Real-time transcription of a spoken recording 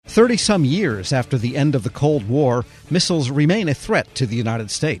30-some years after the end of the Cold War, missiles remain a threat to the United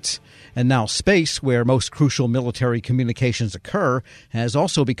States. And now space, where most crucial military communications occur, has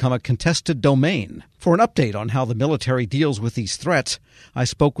also become a contested domain. For an update on how the military deals with these threats, I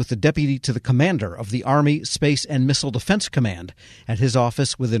spoke with the deputy to the commander of the Army Space and Missile Defense Command at his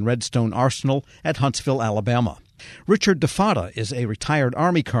office within Redstone Arsenal at Huntsville, Alabama. Richard DeFatta is a retired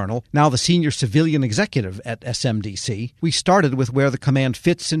Army colonel, now the senior civilian executive at SMDC. We started with where the command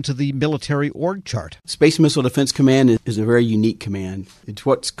fits into the military org chart. Space Missile Defense Command is a very unique command. It's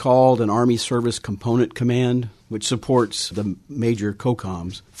what's called an Army Service Component Command, which supports the major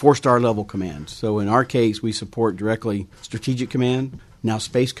COCOMs, 4-star level commands. So in our case, we support directly Strategic Command, now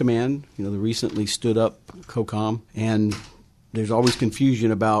Space Command, the recently stood up COCOM, and there's always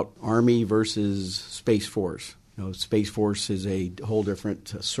confusion about Army versus Space Force. Space Force is a whole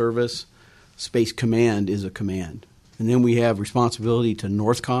different service. Space Command is a command. And then we have responsibility to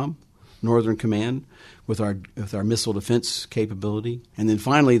NORTHCOM, Northern Command, with our missile defense capability. And then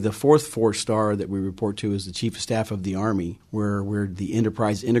finally, the fourth 4-star that we report to is the Chief of Staff of the Army, where we're the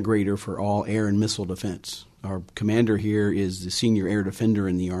enterprise integrator for all air and missile defense. Our commander here is the senior air defender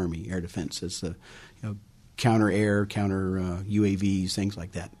in the Army, air defense. It's the counter-air, counter-UAVs, things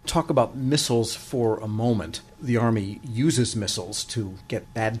like that. Talk about missiles for a moment. The Army uses missiles to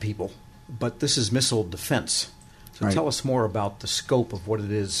get bad people, but this is missile defense. So right. Tell us more about the scope of what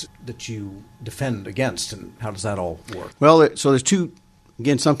it is that you defend against, and how does that all work? Well, so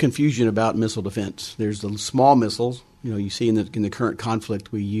there's some confusion about missile defense. There's the small missiles. You see in the current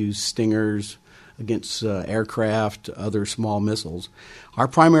conflict, we use Stingers against aircraft, other small missiles. Our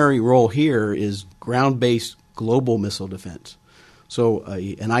primary role here is ground-based global missile defense. So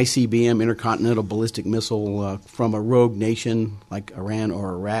an ICBM, intercontinental ballistic missile from a rogue nation like Iran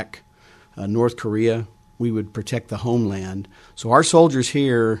or Iraq, North Korea, we would protect the homeland. So our soldiers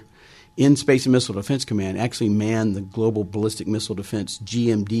here in Space and Missile Defense Command actually man the Global Ballistic Missile Defense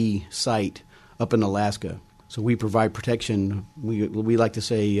GMD site up in Alaska. So we provide protection. We like to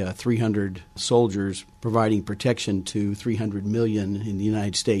say 300 soldiers providing protection to 300 million in the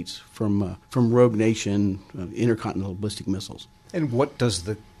United States from rogue nation intercontinental ballistic missiles. And what does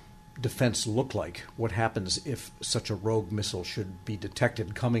the defense look like? What happens if such a rogue missile should be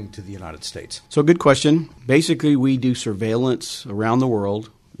detected coming to the United States? So good question. Basically, we do surveillance around the world.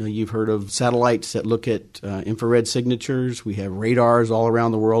 You've heard of satellites that look at infrared signatures. We have radars all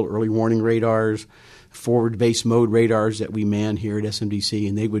around the world, early warning radars, forward-based mode radars that we man here at SMDC,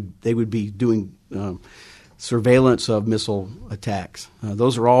 and they would be doing surveillance of missile attacks.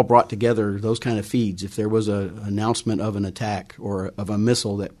 Those are all brought together, those kind of feeds. If there was an announcement of an attack or of a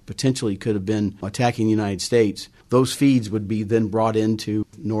missile that potentially could have been attacking the United States, those feeds would be then brought into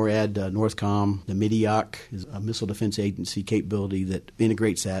NORAD, NORTHCOM, the MIDIOC is a missile defense agency capability that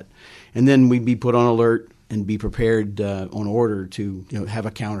integrates that. And then we'd be put on alert and be prepared on order to have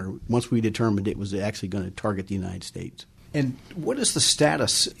a counter once we determined it was actually going to target the United States. And what is the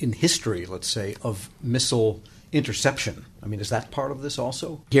status in history, let's say, of missile interception? I mean, is that part of this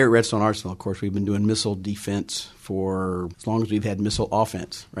also? Here at Redstone Arsenal, of course, we've been doing missile defense for as long as we've had missile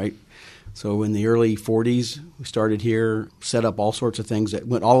offense, right? So in the early 40s, we started here, set up all sorts of things that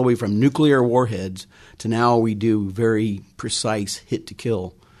went all the way from nuclear warheads to now we do very precise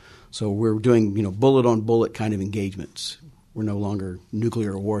hit-to-kill. So we're doing, bullet-on-bullet kind of engagements. We're no longer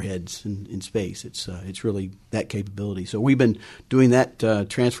nuclear warheads in space. It's really that capability. So we've been doing that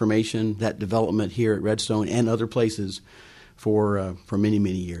transformation, that development here at Redstone and other places for many,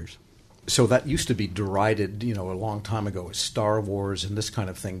 many years. So that used to be derided, a long time ago as Star Wars and this kind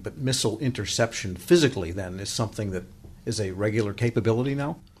of thing. But missile interception physically then is something that is a regular capability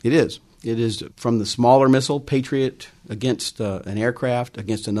now? It is. It is from the smaller missile, Patriot, against an aircraft,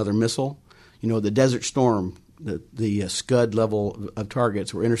 against another missile. The Desert Storm, the Scud level of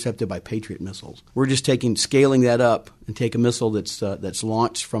targets were intercepted by Patriot missiles. We're just scaling that up and take a missile that's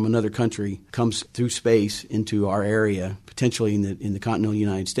launched from another country, comes through space into our area, potentially in the continental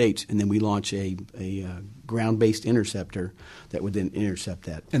United States, and then we launch a ground-based interceptor that would then intercept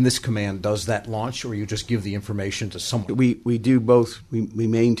that. And this command does that launch, or you just give the information to someone? We do both. We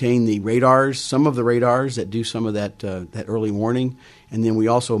maintain the radars, some of the radars that do some of that early warning, and then we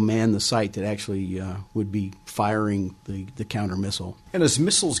also man the site that actually would be firing the counter missile. And as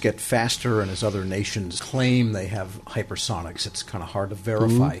missiles get faster and as other nations claim they have hypersonics, it's kind of hard to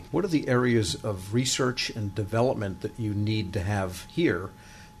verify. Mm-hmm. What are the areas of research and development that you need to have here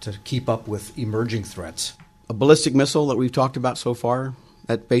to keep up with emerging threats? A ballistic missile that we've talked about so far,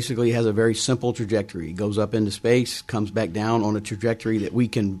 that basically has a very simple trajectory. It goes up into space, comes back down on a trajectory that we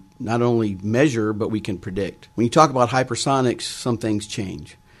can not only measure, but we can predict. When you talk about hypersonics, some things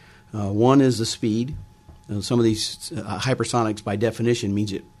change. One is the speed. Some of these hypersonics, by definition,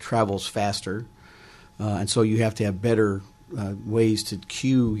 means it travels faster, and so you have to have better ways to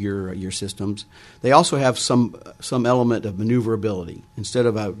cue your systems. They also have some element of maneuverability. Instead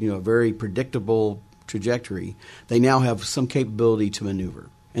of a very predictable trajectory, they now have some capability to maneuver,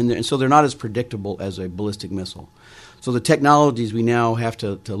 and so they're not as predictable as a ballistic missile. So the technologies we now have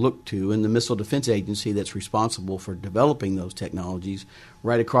to look to, and the Missile Defense Agency that's responsible for developing those technologies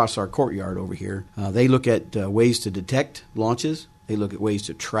right across our courtyard over here, they look at ways to detect launches. They look at ways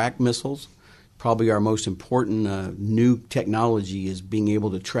to track missiles. Probably our most important new technology is being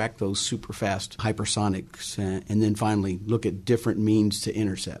able to track those super fast hypersonics and then finally look at different means to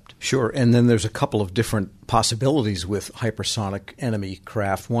intercept. Sure, and then there's a couple of different possibilities with hypersonic enemy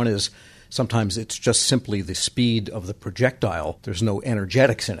craft. One is sometimes it's just simply the speed of the projectile. There's no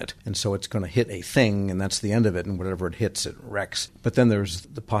energetics in it, and so it's going to hit a thing, and that's the end of it, and whatever it hits, it wrecks. But then there's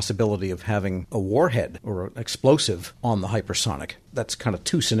the possibility of having a warhead or an explosive on the hypersonic. That's kind of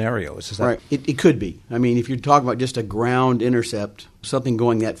two scenarios. Is that right? It could be. I mean, if you're talking about just a ground intercept, something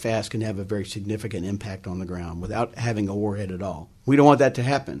going that fast can have a very significant impact on the ground without having a warhead at all. We don't want that to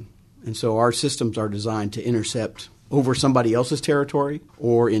happen, and so our systems are designed to intercept over somebody else's territory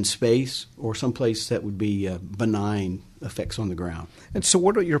or in space or someplace that would be benign effects on the ground. And so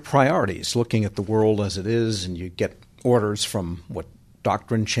what are your priorities, looking at the world as it is, and you get orders from what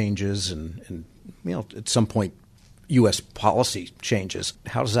doctrine changes and at some point U.S. policy changes.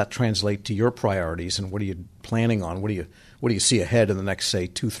 How does that translate to your priorities, and what are you planning on? What do you see ahead in the next, say,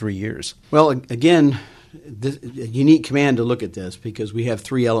 2-3 years? Well, again, a unique command to look at this because we have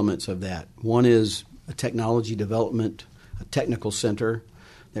three elements of that. One is a technology development, a technical center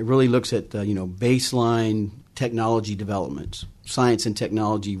that really looks at baseline technology developments, science and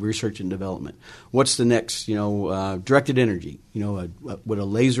technology, research and development. What's the next? Directed energy. Would a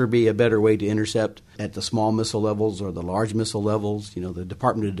laser be a better way to intercept at the small missile levels or the large missile levels? The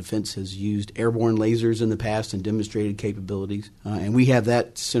Department of Defense has used airborne lasers in the past and demonstrated capabilities, and we have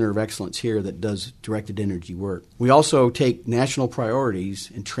that center of excellence here that does directed energy work. We also take national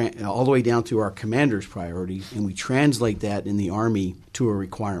priorities and all the way down to our commanders' priorities, and we translate that in the Army to a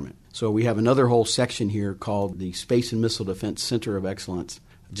requirement. So we have another whole section here called the Space and Missile Defense Center of Excellence,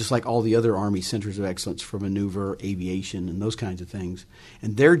 just like all the other Army centers of excellence for maneuver, aviation, and those kinds of things.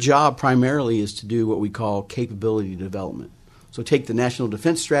 And their job primarily is to do what we call capability development. So take the National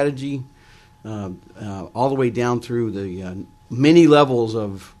Defense Strategy all the way down through the many levels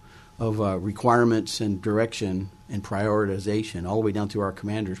of requirements and direction and prioritization, all the way down to our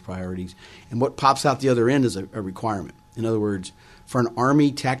commanders' priorities. And what pops out the other end is a requirement. In other words, for an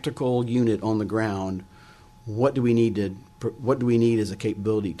Army tactical unit on the ground, what do we need as a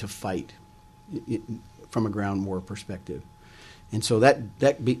capability to fight from a ground war perspective? And so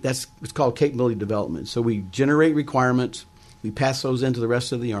that's it's called capability development. So we generate requirements, we pass those into the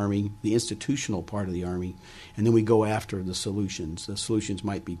rest of the Army, the institutional part of the Army, and then we go after the solutions. The solutions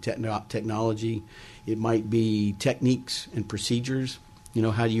might be technology, it might be techniques and procedures.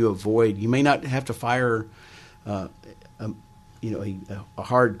 How do you avoid? You may not have to fire a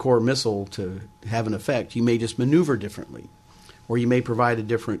hardcore missile to have an effect. You may just maneuver differently, or you may provide a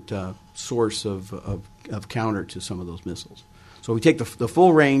different source of counter to some of those missiles. So we take the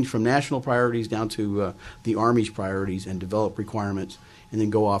full range from national priorities down to the Army's priorities and develop requirements, and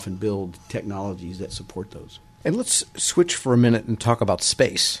then go off and build technologies that support those. And let's switch for a minute and talk about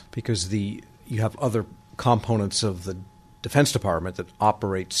space, because you have other components of the Defense Department that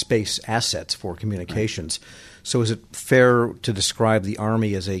operate space assets for communications. Right. So is it fair to describe the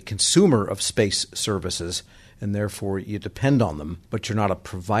Army as a consumer of space services, and therefore you depend on them, but you're not a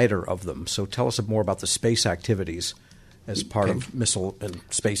provider of them? So tell us more about the space activities as part of Missile and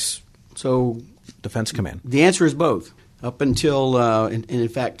Space Defense Command. The answer is both. Up until, and in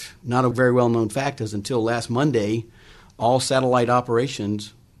fact, not a very well-known fact is until last Monday, all satellite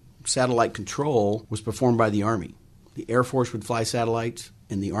operations, satellite control was performed by the Army. The Air Force would fly satellites,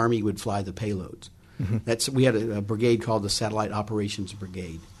 and the Army would fly the payloads. Mm-hmm. We had a brigade called the Satellite Operations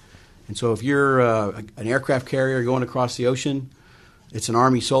Brigade. And so if you're an aircraft carrier going across the ocean, it's an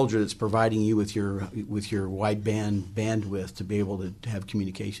Army soldier that's providing you with your wideband bandwidth to be able to have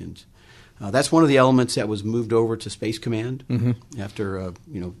communications. That's one of the elements that was moved over to Space Command after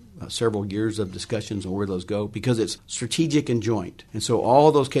several years of discussions on where those go, because it's strategic and joint. And so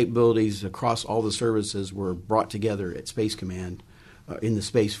all those capabilities across all the services were brought together at Space Command in the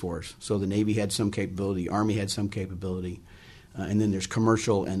Space Force. So the Navy had some capability, Army had some capability, and then there's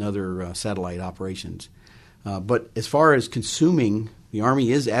commercial and other satellite operations. But as far as consuming The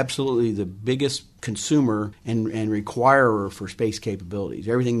Army is absolutely the biggest consumer and requirer for space capabilities.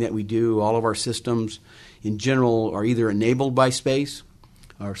 Everything that we do, all of our systems in general, are either enabled by space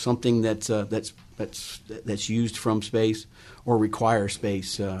or something that's used from space, or require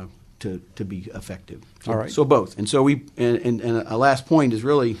space to be effective. All right. So both. And so and a last point is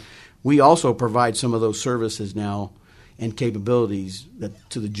really, we also provide some of those services now and capabilities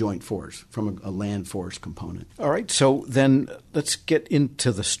to the joint force from a land force component. All right. So then let's get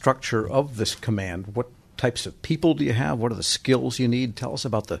into the structure of this command. What types of people do you have? What are the skills you need? Tell us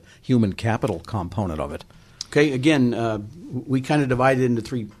about the human capital component of it. Okay. Again, we kind of divide it into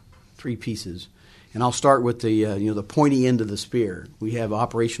three pieces. And I'll start with the pointy end of the spear. We have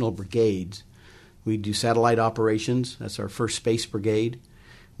operational brigades. We do satellite operations. That's our first space brigade.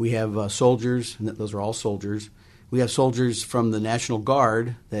 We have soldiers, and those are all soldiers. We have soldiers from the National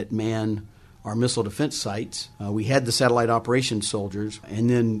Guard that man our missile defense sites. We had the satellite operations soldiers, and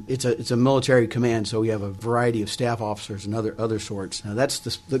then it's a military command, so we have a variety of staff officers and other sorts. Now that's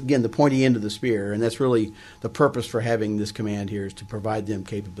the pointy end of the spear, and that's really the purpose for having this command here, is to provide them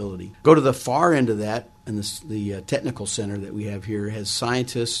capability. Go to the far end of that, and the technical center that we have here has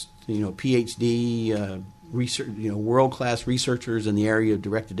scientists, PhD. Research, world-class researchers in the area of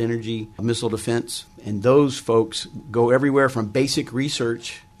directed energy, missile defense, and those folks go everywhere from basic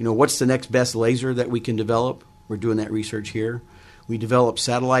research. What's the next best laser that we can develop? We're doing that research here. We develop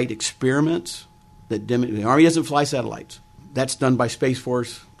satellite experiments the Army doesn't fly satellites. That's done by Space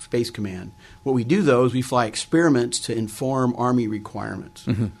Force, Space Command. What we do, though, is we fly experiments to inform Army requirements.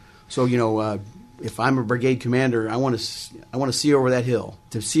 Mm-hmm. So, if I'm a brigade commander, I want to see over that hill.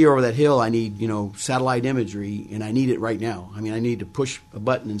 To see over that hill, I need, satellite imagery, and I need it right now. I need to push a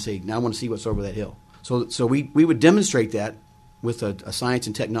button and say, now I want to see what's over that hill. So we would demonstrate that with a science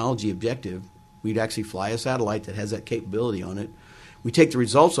and technology objective. We'd actually fly a satellite that has that capability on it. We take the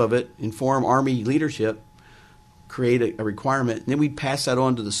results of it, inform Army leadership, create a requirement, and then we'd pass that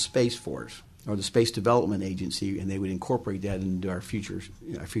on to the Space Force or the Space Development Agency, and they would incorporate that into our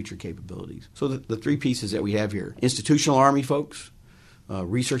future capabilities. So the three pieces that we have here: institutional Army folks,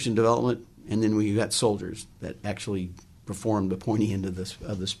 research and development, and then we've got soldiers that actually perform the pointy end of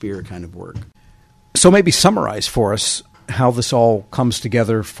the spear kind of work. So maybe summarize for us how this all comes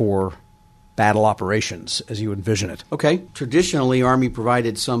together for battle operations as you envision it. Okay. Traditionally, Army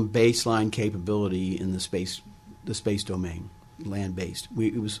provided some baseline capability in the space domain. Land-based.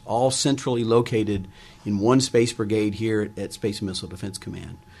 It was all centrally located in one space brigade here at Space and Missile Defense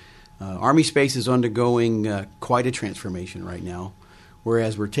Command. Army space is undergoing quite a transformation right now,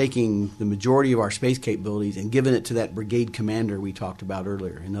 whereas we're taking the majority of our space capabilities and giving it to that brigade commander we talked about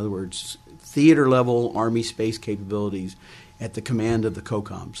earlier. In other words, theater-level Army space capabilities at the command of the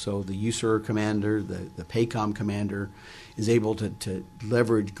COCOM. So the USAR commander, the PACOM commander, is able to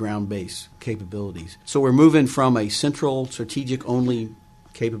leverage ground-based capabilities. So we're moving from a central strategic-only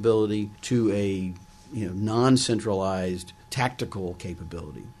capability to a non-centralized tactical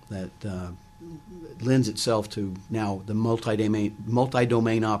capability that lends itself to now the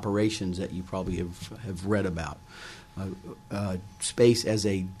multi-domain operations that you probably have read about. Space as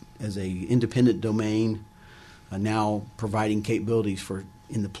a independent domain, now providing capabilities for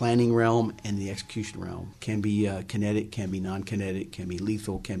in the planning realm and the execution realm. Can be kinetic, can be non-kinetic, can be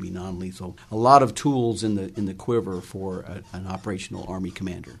lethal, can be non-lethal. A lot of tools in the quiver for an operational Army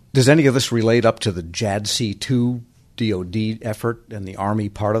commander. Does any of this relate up to the JADC2 DOD effort and the Army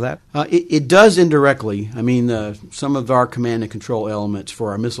part of that? It does indirectly. Some of our command and control elements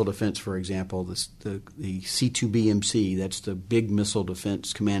for our missile defense, for example, the C2BMC, that's the big missile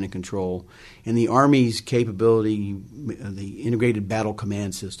defense command and control, and the Army's capability, the Integrated Battle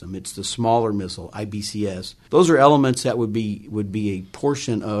Command System, it's the smaller missile, IBCS. Those are elements that would be a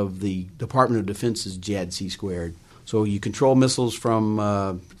portion of the Department of Defense's JADC squared. So you control missiles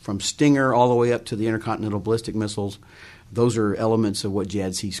from Stinger all the way up to the intercontinental ballistic missiles. Those are elements of what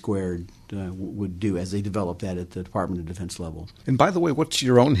JADC squared would do as they develop that at the Department of Defense level. And by the way, what's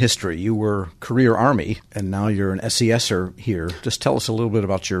your own history? You were career Army, and now you're an SESer here. Just tell us a little bit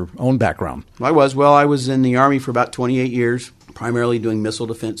about your own background. I was in the Army for about 28 years, primarily doing missile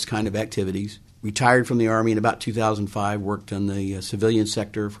defense kind of activities. Retired from the Army in about 2005, worked in the civilian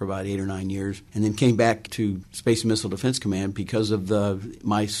sector for about 8 or 9 years, and then came back to Space and Missile Defense Command because of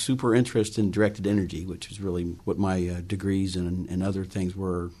my super interest in directed energy, which is really what my degrees and other things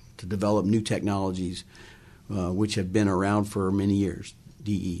were, to develop new technologies, which have been around for many years,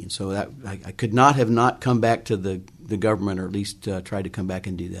 DE. And so that I could not have not come back to the government, or at least tried to come back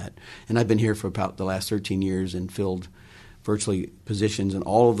and do that. And I've been here for about the last 13 years and filled virtually positions in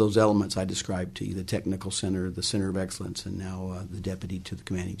all of those elements I described to you, the technical center, the center of excellence, and now the deputy to the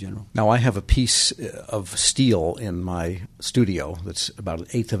commanding general. Now, I have a piece of steel in my studio that's about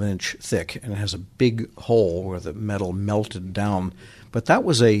 1/8 of an inch thick, and it has a big hole where the metal melted down. But that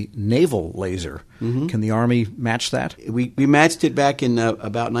was a naval laser. Mm-hmm. Can the Army match that? We matched it back in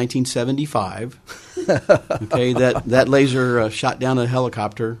about 1975. Okay, that laser shot down a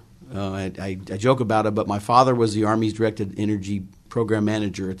helicopter. I joke about it, but my father was the Army's Directed Energy Program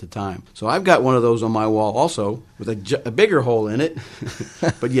Manager at the time. So I've got one of those on my wall also with a bigger hole in it.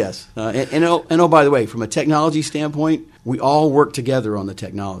 But yes. And by the way, from a technology standpoint, we all work together on the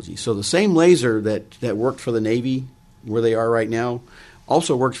technology. So the same laser that worked for the Navy, where they are right now,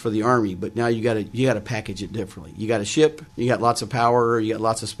 also works for the Army, but now you got to package it differently. You got a ship, you got lots of power, you got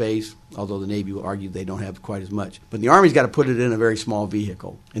lots of space, although the Navy will argue they don't have quite as much. But the Army's got to put it in a very small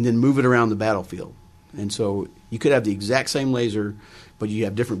vehicle and then move it around the battlefield. And so you could have the exact same laser, but you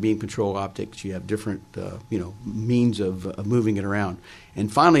have different beam control optics, you have different means of moving it around.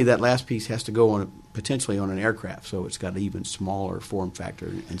 And finally, that last piece has to go potentially on an aircraft, so it's got an even smaller form factor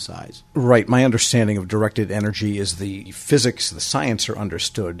and size. Right. My understanding of directed energy is the physics, the science are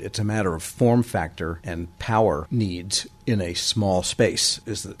understood. It's a matter of form factor and power needs in a small space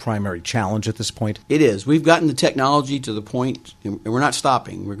is the primary challenge at this point. It is. We've gotten the technology to the point, and we're not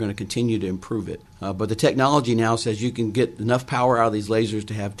stopping. We're going to continue to improve it. But the technology now says you can get enough power out of these lasers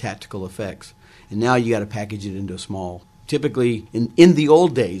to have tactical effects. And now you got to package it into a small. Typically, in the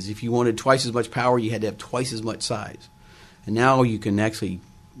old days, if you wanted twice as much power, you had to have twice as much size. And now you can actually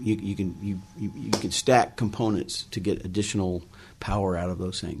you can stack components to get additional power out of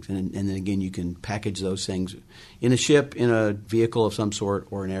those things. And then again, you can package those things in a ship, in a vehicle of some sort,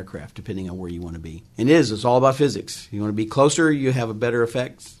 or an aircraft, depending on where you want to be. And it's all about physics. You want to be closer, you have a better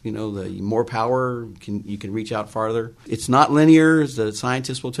effect. The more power, you can reach out farther. It's not linear, as the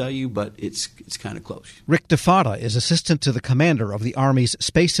scientists will tell you, but it's kind of close. Rick DeFada is assistant to the commander of the Army's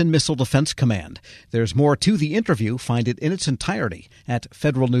Space and Missile Defense Command. There's more to the interview. Find it in its entirety at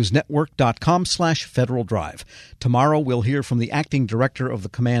federalnewsnetwork.com/Federal Drive. Tomorrow we'll hear from the acting director of the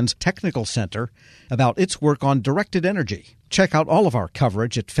command's technical center about its work on directed energy. Check out all of our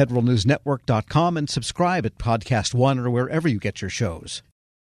coverage at federalnewsnetwork.com and subscribe at Podcast One or wherever you get your shows.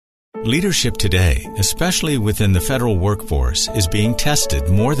 Leadership today, especially within the federal workforce, is being tested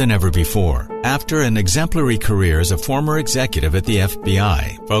more than ever before. After an exemplary career as a former executive at the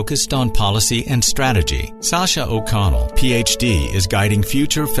FBI, focused on policy and strategy, Sasha O'Connell, Ph.D., is guiding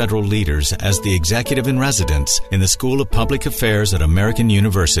future federal leaders as the executive in residence in the School of Public Affairs at American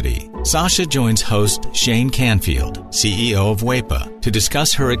University. Sasha joins host Shane Canfield, CEO of WEPA, to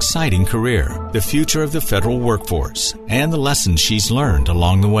discuss her exciting career, the future of the federal workforce, and the lessons she's learned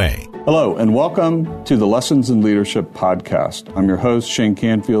along the way. Hello, and welcome to the Lessons in Leadership podcast. I'm your host, Shane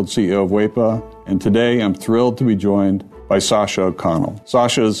Canfield, CEO of WEPA, and today I'm thrilled to be joined by Sasha O'Connell.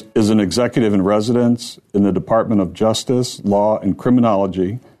 Sasha is an executive in residence in the Department of Justice, Law, and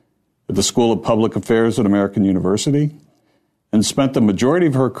Criminology at the School of Public Affairs at American University, and spent the majority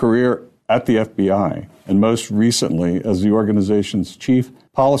of her career at the FBI, and most recently as the organization's Chief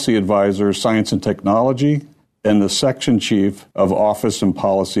Policy Advisor, Science and Technology, and the Section Chief of Office and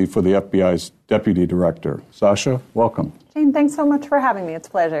Policy for the FBI's Deputy Director. Sasha, welcome. Shane, thanks so much for having me. It's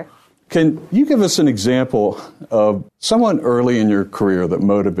a pleasure. Can you give us an example of someone early in your career that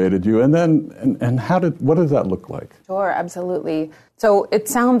motivated you, and then what did that look like? Sure, absolutely. So it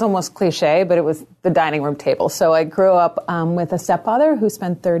sounds almost cliche, but it was the dining room table. So I grew up with a stepfather who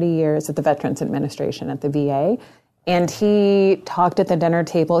spent 30 years at the Veterans Administration at the VA, and he talked at the dinner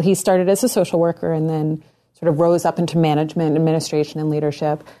table. He started as a social worker and then sort of rose up into management, administration, and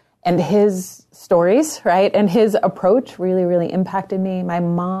leadership. And his stories, right, and his approach really, really impacted me. My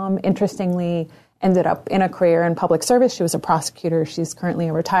mom, interestingly, ended up in a career in public service. She was a prosecutor. She's currently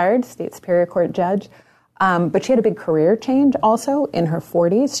a retired state superior court judge. But she had a big career change also in her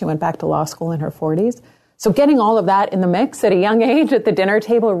 40s. She went back to law school in her 40s. So getting all of that in the mix at a young age at the dinner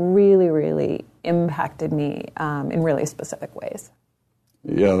table really, really impacted me in really specific ways.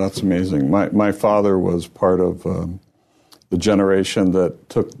 Yeah, that's amazing. My father was part of the generation that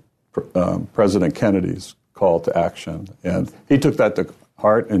took President Kennedy's call to action, and he took that to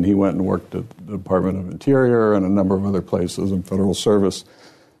heart, and he went and worked at the Department of Interior and a number of other places in federal service.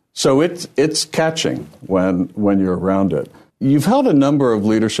 So it's catching when you're around it. You've held a number of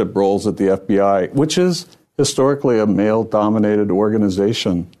leadership roles at the FBI, which is historically a male-dominated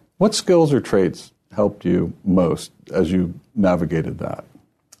organization. What skills or traits helped you most as you navigated that?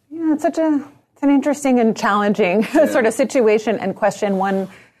 Yeah, it's an interesting and challenging sort of situation and question. One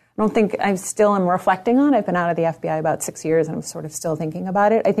don't think I still am reflecting on. I've been out of the FBI about 6 years, and I'm sort of still thinking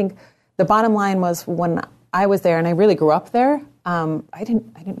about it. I think the bottom line was when I was there, and I really grew up there, I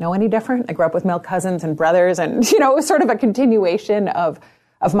didn't know any different. I grew up with male cousins and brothers, and it was sort of a continuation of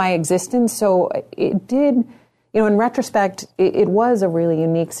my existence. So it did, in retrospect, it was a really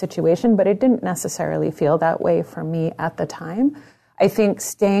unique situation, but it didn't necessarily feel that way for me at the time. I think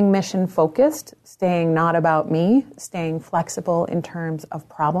staying mission focused, staying not about me, staying flexible in terms of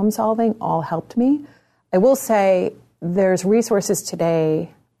problem solving all helped me. I will say there's resources today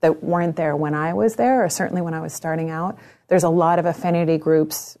that weren't there when I was there, or certainly when I was starting out. There's a lot of affinity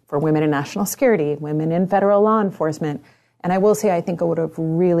groups for women in national security, women in federal law enforcement. And I will say I think I would have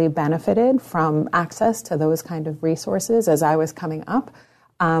really benefited from access to those kind of resources as I was coming up.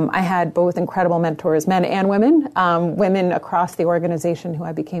 I had both incredible mentors, men and women, women across the organization who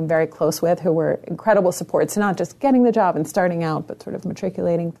I became very close with, who were incredible supports, not just getting the job and starting out, but sort of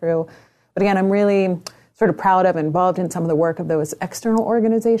matriculating through. But again, I'm really sort of proud of and involved in some of the work of those external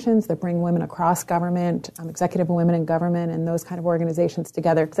organizations that bring women across government, executive women in government, and those kind of organizations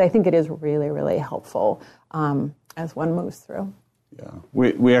together, because I think it is really, really helpful as one moves through. Yeah,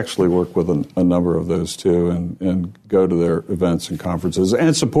 we actually work with a number of those too, and go to their events and conferences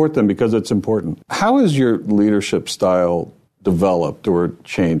and support them because it's important. How has your leadership style developed or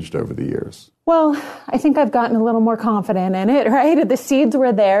changed over the years? Well, I think I've gotten a little more confident in it, right? The seeds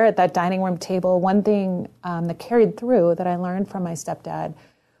were there at that dining room table. One thing that carried through that I learned from my stepdad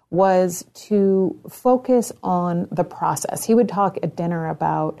was to focus on the process. He would talk at dinner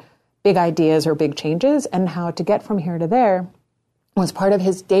about big ideas or big changes and how to get from here to there was part of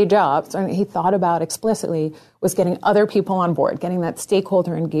his day job. So he thought about explicitly was getting other people on board, getting that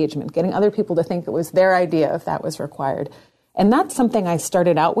stakeholder engagement, getting other people to think it was their idea if that was required. And that's something I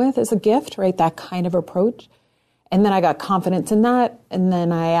started out with as a gift, right? That kind of approach. And then I got confidence in that, and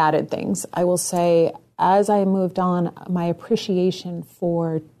then I added things. I will say, as I moved on, my appreciation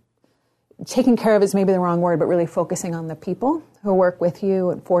for taking care of is maybe the wrong word, but really focusing on the people who work with you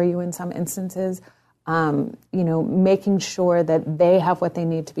and for you in some instances, making sure that they have what they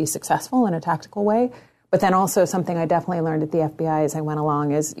need to be successful in a tactical way. But then also something I definitely learned at the FBI as I went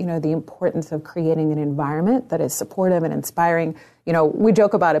along is, the importance of creating an environment that is supportive and inspiring. We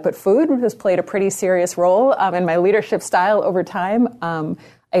joke about it, but food has played a pretty serious role in my leadership style over time.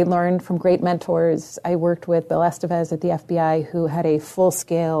 I learned from great mentors. I worked with Bill Estevez at the FBI, who had a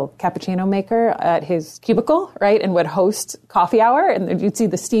full-scale cappuccino maker at his cubicle, right, and would host coffee hour, and you'd see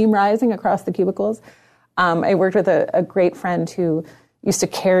the steam rising across the cubicles. I worked with a great friend who used to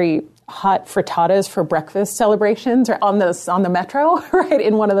carry hot frittatas for breakfast celebrations or on the metro, right,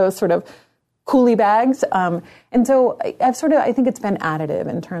 in one of those sort of coolie bags. And so I think it's been additive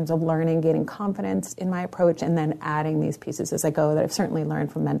in terms of learning, gaining confidence in my approach, and then adding these pieces as I go that I've certainly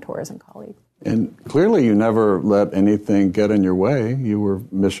learned from mentors and colleagues. And clearly you never let anything get in your way. You were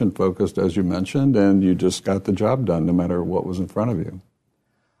mission focused, as you mentioned, and you just got the job done no matter what was in front of you.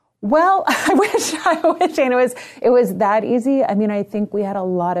 Well, I wish, Shane, it was that easy. I mean, I think we had a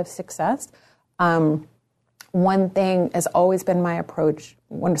lot of success. One thing has always been my approach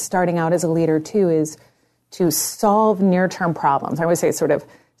when starting out as a leader, too, is to solve near-term problems. I always say sort of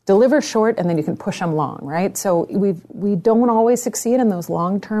deliver short and then you can push them long, right? So we don't always succeed in those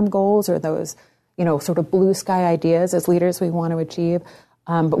long-term goals or those, sort of blue sky ideas as leaders we want to achieve.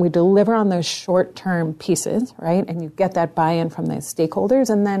 But we deliver on those short-term pieces, right? And you get that buy-in from the stakeholders.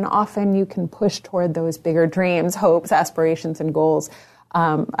 And then often you can push toward those bigger dreams, hopes, aspirations, and goals.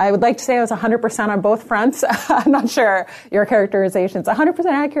 I would like to say I was 100% on both fronts. I'm not sure your characterization's 100%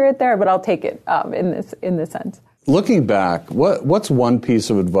 accurate there, but I'll take it in this sense. Looking back, what's one piece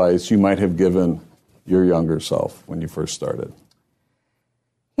of advice you might have given your younger self when you first started?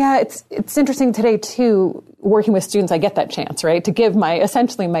 Yeah, it's interesting today, too, working with students, I get that chance, right, to give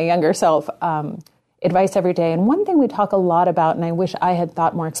essentially my younger self advice every day. And one thing we talk a lot about, and I wish I had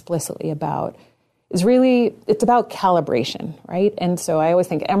thought more explicitly about, is really, it's about calibration, right? And so I always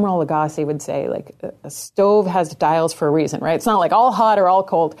think Emeril Lagasse would say, like, a stove has dials for a reason, right? It's not like all hot or all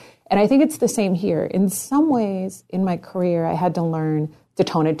cold. And I think it's the same here. In some ways, in my career, I had to learn to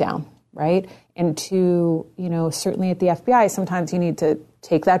tone it down, right? And to, certainly at the FBI, sometimes you need to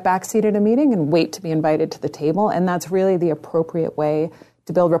take that back seat at a meeting and wait to be invited to the table. And that's really the appropriate way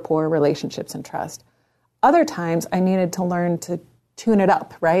to build rapport, relationships, and trust. Other times, I needed to learn to tune it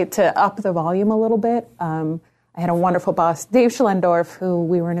up, right? To up the volume a little bit. I had a wonderful boss, Dave Schlendorf, who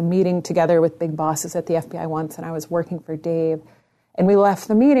we were in a meeting together with big bosses at the FBI once, and I was working for Dave. And we left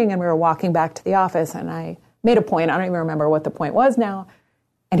the meeting and we were walking back to the office, and I made a point. I don't even remember what the point was now.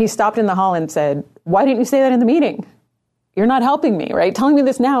 And he stopped in the hall and said, "Why didn't you say that in the meeting?" you're not helping me, right? Telling me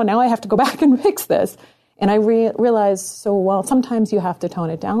this now I have to go back and fix this. And I realized, sometimes you have to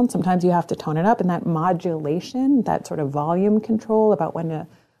tone it down, sometimes you have to tone it up, and that modulation, that sort of volume control about when to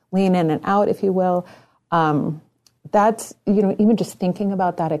lean in and out, if you will, that's, even just thinking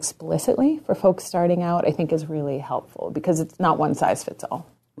about that explicitly for folks starting out, I think is really helpful because it's not one size fits all.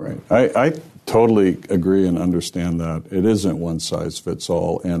 Right. I totally agree and understand that. It isn't one size fits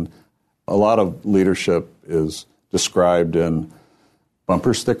all. And a lot of leadership is described in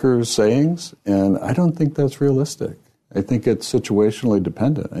bumper stickers, sayings, and I don't think that's realistic. I think it's situationally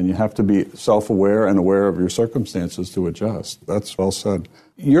dependent, and you have to be self-aware and aware of your circumstances to adjust. That's well said.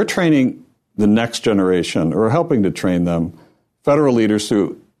 You're training the next generation, or helping to train them, federal leaders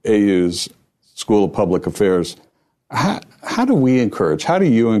through AU's School of Public Affairs. How do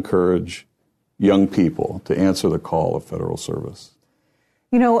you encourage young people to answer the call of federal service?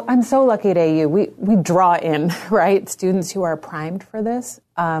 I'm so lucky at AU. We draw in, right, students who are primed for this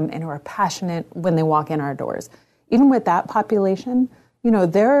and who are passionate when they walk in our doors. Even with that population,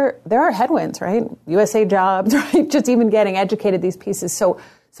 there are headwinds, right? USA jobs, right? Just even getting educated, these pieces. So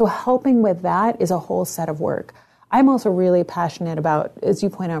helping with that is a whole set of work. I'm also really passionate about, as you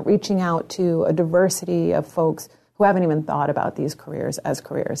point out, reaching out to a diversity of folks who haven't even thought about these careers as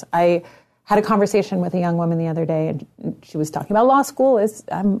careers. I had a conversation with a young woman the other day, and she was talking about law school.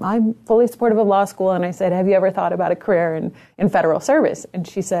 I'm fully supportive of law school, and I said, have you ever thought about a career in federal service? And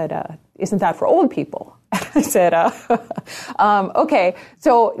she said, isn't that for old people? I said, okay.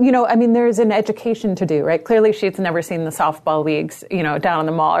 So, there's an education to do, right? Clearly she's never seen the softball leagues, down in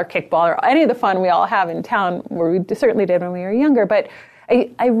the mall or kickball or any of the fun we all have in town, where we certainly did when we were younger. But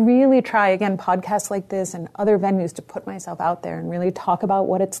I really try, again, podcasts like this and other venues to put myself out there and really talk about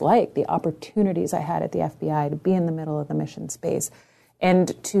what it's like, the opportunities I had at the FBI to be in the middle of the mission space,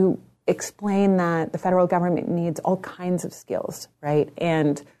 and to explain that the federal government needs all kinds of skills, right?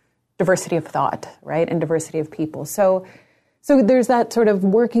 And diversity of thought, right? And diversity of people. So there's that sort of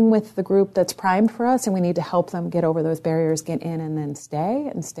working with the group that's primed for us, and we need to help them get over those barriers, get in, and then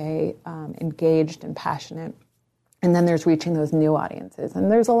stay engaged and passionate. And then there's reaching those new audiences.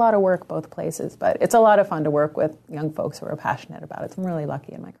 And there's a lot of work both places, but it's a lot of fun to work with young folks who are passionate about it. So I'm really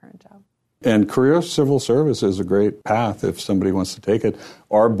lucky in my current job. And career civil service is a great path if somebody wants to take it.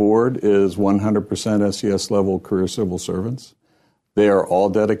 Our board is 100% SES level career civil servants. They are all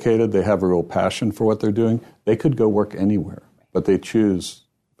dedicated. They have a real passion for what they're doing. They could go work anywhere, but they choose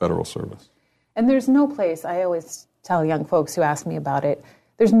federal service. And there's no place, I always tell young folks who ask me about it,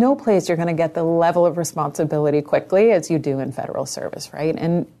 there's no place you're going to get the level of responsibility quickly as you do in federal service, right?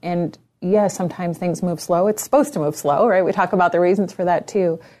 And yes, sometimes things move slow. It's supposed to move slow, right? We talk about the reasons for that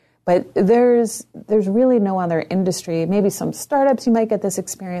too. But there's really no other industry, maybe some startups you might get this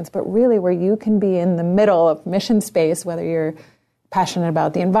experience, but really where you can be in the middle of mission space, whether you're passionate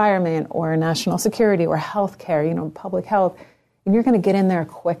about the environment or national security or healthcare, public health, and you're going to get in there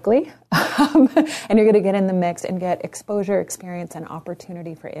quickly and you're going to get in the mix and get exposure, experience, and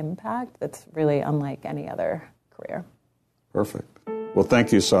opportunity for impact that's really unlike any other career. Perfect. Well,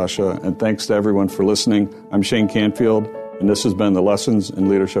 thank you, Sasha, and thanks to everyone for listening. I'm Shane Canfield, and this has been the Lessons in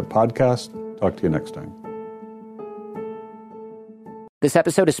Leadership podcast. Talk to you next time. This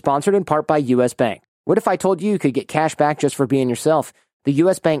episode is sponsored in part by U.S. Bank. What if I told you could get cash back just for being yourself? The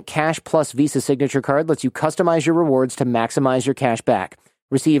U.S. Bank Cash Plus Visa Signature Card lets you customize your rewards to maximize your cash back.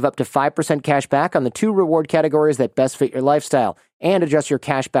 Receive up to 5% cash back on the 2 reward categories that best fit your lifestyle, and adjust your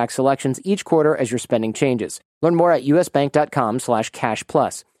cash back selections each quarter as your spending changes. Learn more at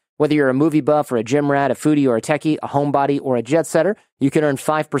usbank.com/cashplus. Whether you're a movie buff or a gym rat, a foodie or a techie, a homebody or a jet setter, you can earn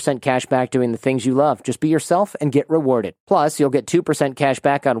 5% cash back doing the things you love. Just be yourself and get rewarded. Plus, you'll get 2% cash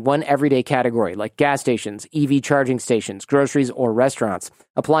back on one everyday category like gas stations, EV charging stations, groceries, or restaurants.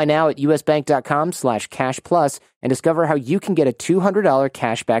 Apply now at usbank.com/cashplus and discover how you can get a $200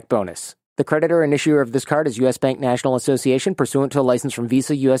 cash back bonus. The creditor and issuer of this card is U.S. Bank National Association, pursuant to a license from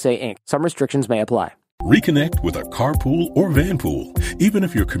Visa USA, Inc. Some restrictions may apply. Reconnect with a carpool or vanpool. Even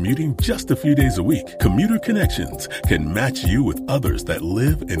if you're commuting just a few days a week, Commuter Connections can match you with others that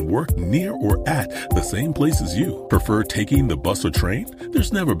live and work near or at the same place as you. Prefer taking the bus or train?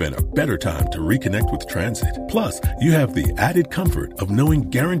 There's never been a better time to reconnect with transit. Plus, you have the added comfort of knowing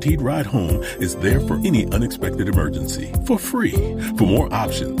Guaranteed Ride Home is there for any unexpected emergency for free. For more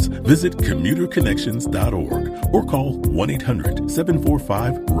options, visit commuterconnections.org or call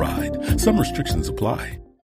 1-800-745-RIDE. Some restrictions apply.